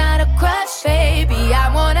no, it's not a crush, baby, I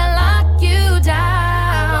wanna lock you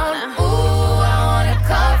down. Ooh, I wanna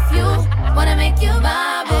cuff you, wanna make you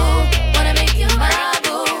my boo, wanna make you my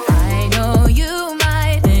boo. I know you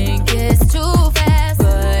might think it's too fast,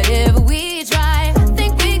 but if we try, I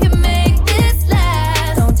think we can make this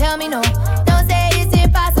last. Don't tell me no.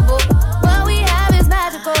 What we have is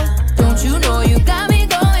magical. Don't you know you got me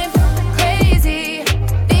going crazy?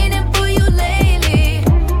 Feeling for you lately,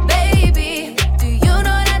 baby. Do you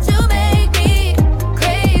know that you make me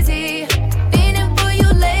crazy? Feeling for you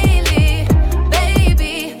lately,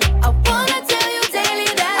 baby. I wanna tell you daily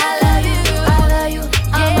that I love you.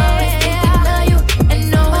 I'm always thinking of you, and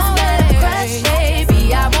no, it's not a crush, baby.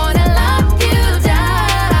 I wanna lock you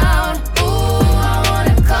down. Ooh, I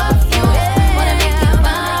wanna cuff you, wanna make you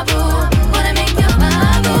my boo.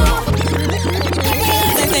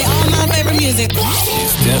 Music.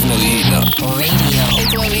 It's definitely eating up. Radio.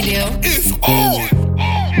 It's what we do. It's on.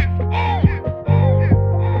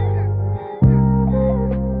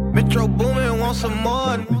 Metro Boomin, want some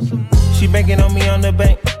more. She banking on me on the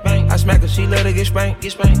bank. I smack her, she let her get spanked.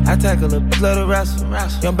 I tackle her, love to wrestle.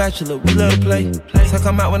 Young bachelor, we love to play. So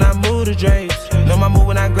come out when I move the drapes. Know my move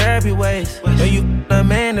when I grab your waist. Know you a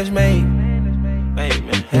man that's made.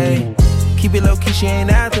 Hey, keep it low key, she ain't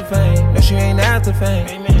after fame. No, she ain't after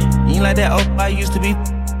fame. You ain't like that old I used to be.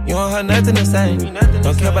 You don't have nothing the same.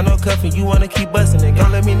 Don't care about no cuffing, you wanna keep bustin' it.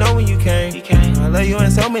 Don't let me know when you came. I love you in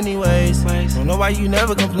so many ways. Don't know why you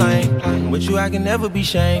never complain. With you I can never be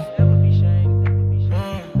shamed.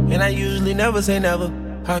 And I usually never say never.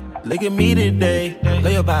 Look at me today.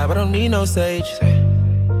 Lay your vibe, I don't need no sage.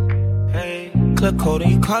 Hey, club cold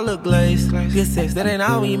and you call it glaze. Good sex, that ain't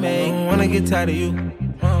all we made. Wanna get tired of you.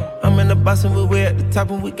 I'm in the box and we're at the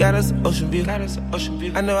top and we got us an ocean view.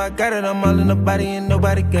 I know I got it, I'm all in the body and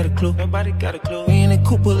nobody got a clue. We in the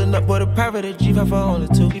coupe pulling up with a private at G5 on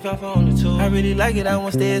the two. I really like it, I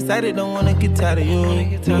wanna stay excited, don't wanna get tired of you. Wanna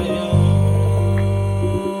get tired of you.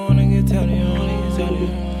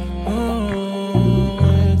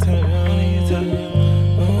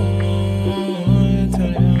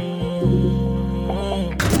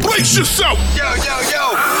 Brace yourself. Yo.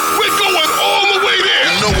 We're going all the way there.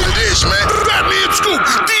 You know what it is, man. Fatman Scoop,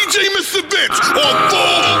 DJ Mr. Vince on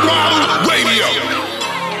Full Throttle Radio.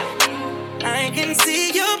 I can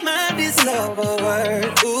see your mind is love a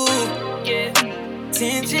word. Ooh, yeah.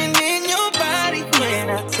 Tension in your body when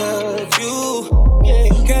I touch you. Yeah,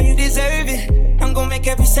 girl, you deserve it. I'm gonna make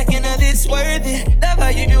every second of this worth it. Love how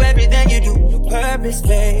you do everything you do. Your purpose,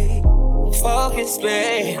 babe. Focus,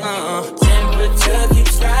 babe. Temperature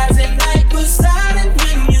keeps rising like Poseidon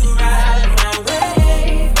when you ride my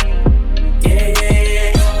way.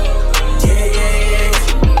 Yeah.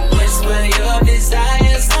 Whisper your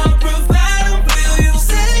desires, I'll provide them. Will you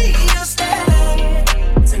say you'll stay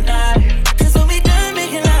tonight? 'Cause when we done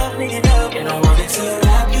making love, and I want to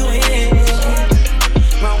wrap you in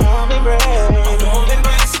my warm embrace,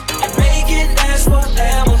 and make it last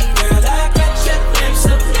forever. Girl, I got your glimpse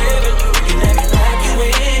of living. Let me wrap you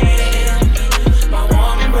in my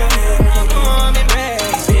warm embrace.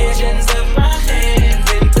 Visions of my hands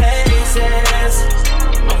in places.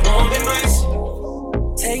 My warm embrace.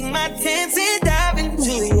 Take my chance and dive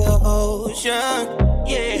into your ocean.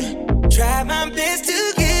 Yeah. Try my best to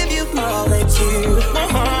give you all that you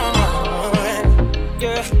want.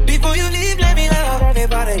 Yeah. Before you leave, let me love every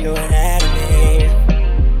part of your anatomy.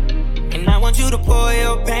 And I want you to pour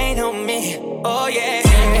your pain on me. Oh yeah.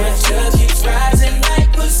 Temperature keeps rising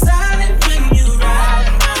like Poseidon when you ride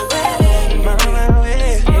my way. My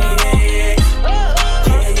way.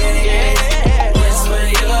 Yeah. Whisper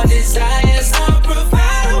your desires, I'll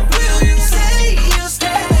provide them. Will you say you'll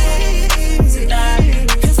stay tonight?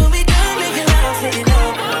 'Cause when we done making love,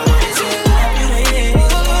 I want to wrap you in.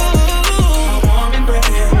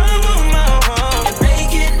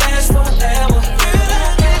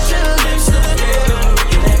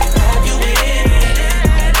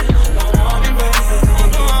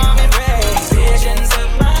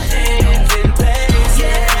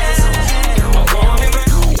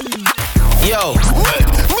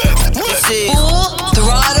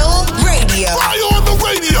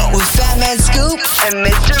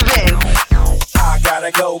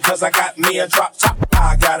 me a drop top.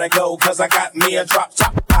 I gotta go cause I got me a drop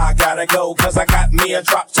top. I gotta go cause I got me a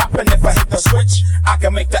drop top. And if I hit the switch, I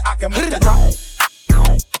can make the drop.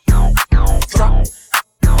 Drop.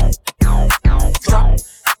 Drop.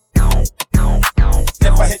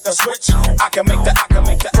 If I hit the switch, I can make the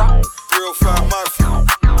drop. Real fine Murphy.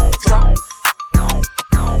 Drop.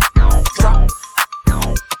 Drop.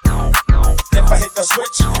 If I hit the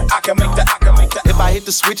switch, I can make the If I hit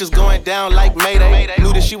the switch, it's going down like Mayday.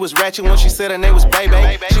 Knew that she was ratchet when she said her name was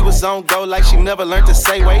Baby. She was on go like she never learned to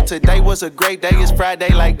say wait. Today was a great day, it's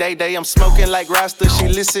Friday like day. I'm smoking like Rasta, she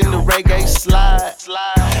listen to reggae slide.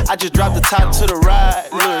 I just dropped the top to the ride.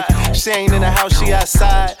 Look, she ain't in the house, she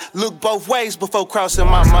outside. Look both ways before crossing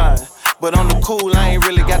my mind. But on the cool, I ain't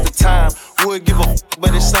really got the time. Would give a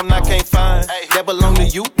but it's something I can't find. That belong to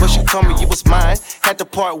you, but she told me it was mine. Had to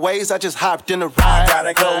part ways, I just hopped in the ride. I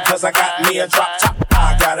gotta go cause I got me a drop top.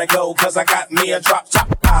 I gotta go cause I got me a drop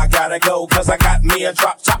top. I gotta go cause I got me a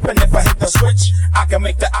drop top. And if I hit the switch, I can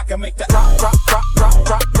make the drop. I can make the drop.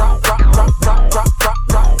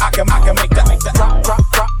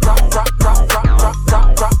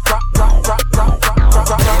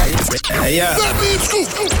 Hey, yeah. Fatman Scoop,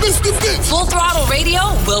 Mr. Vince. Full Throttle Radio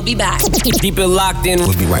will be back. Keep it locked in.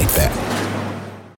 We'll be right back.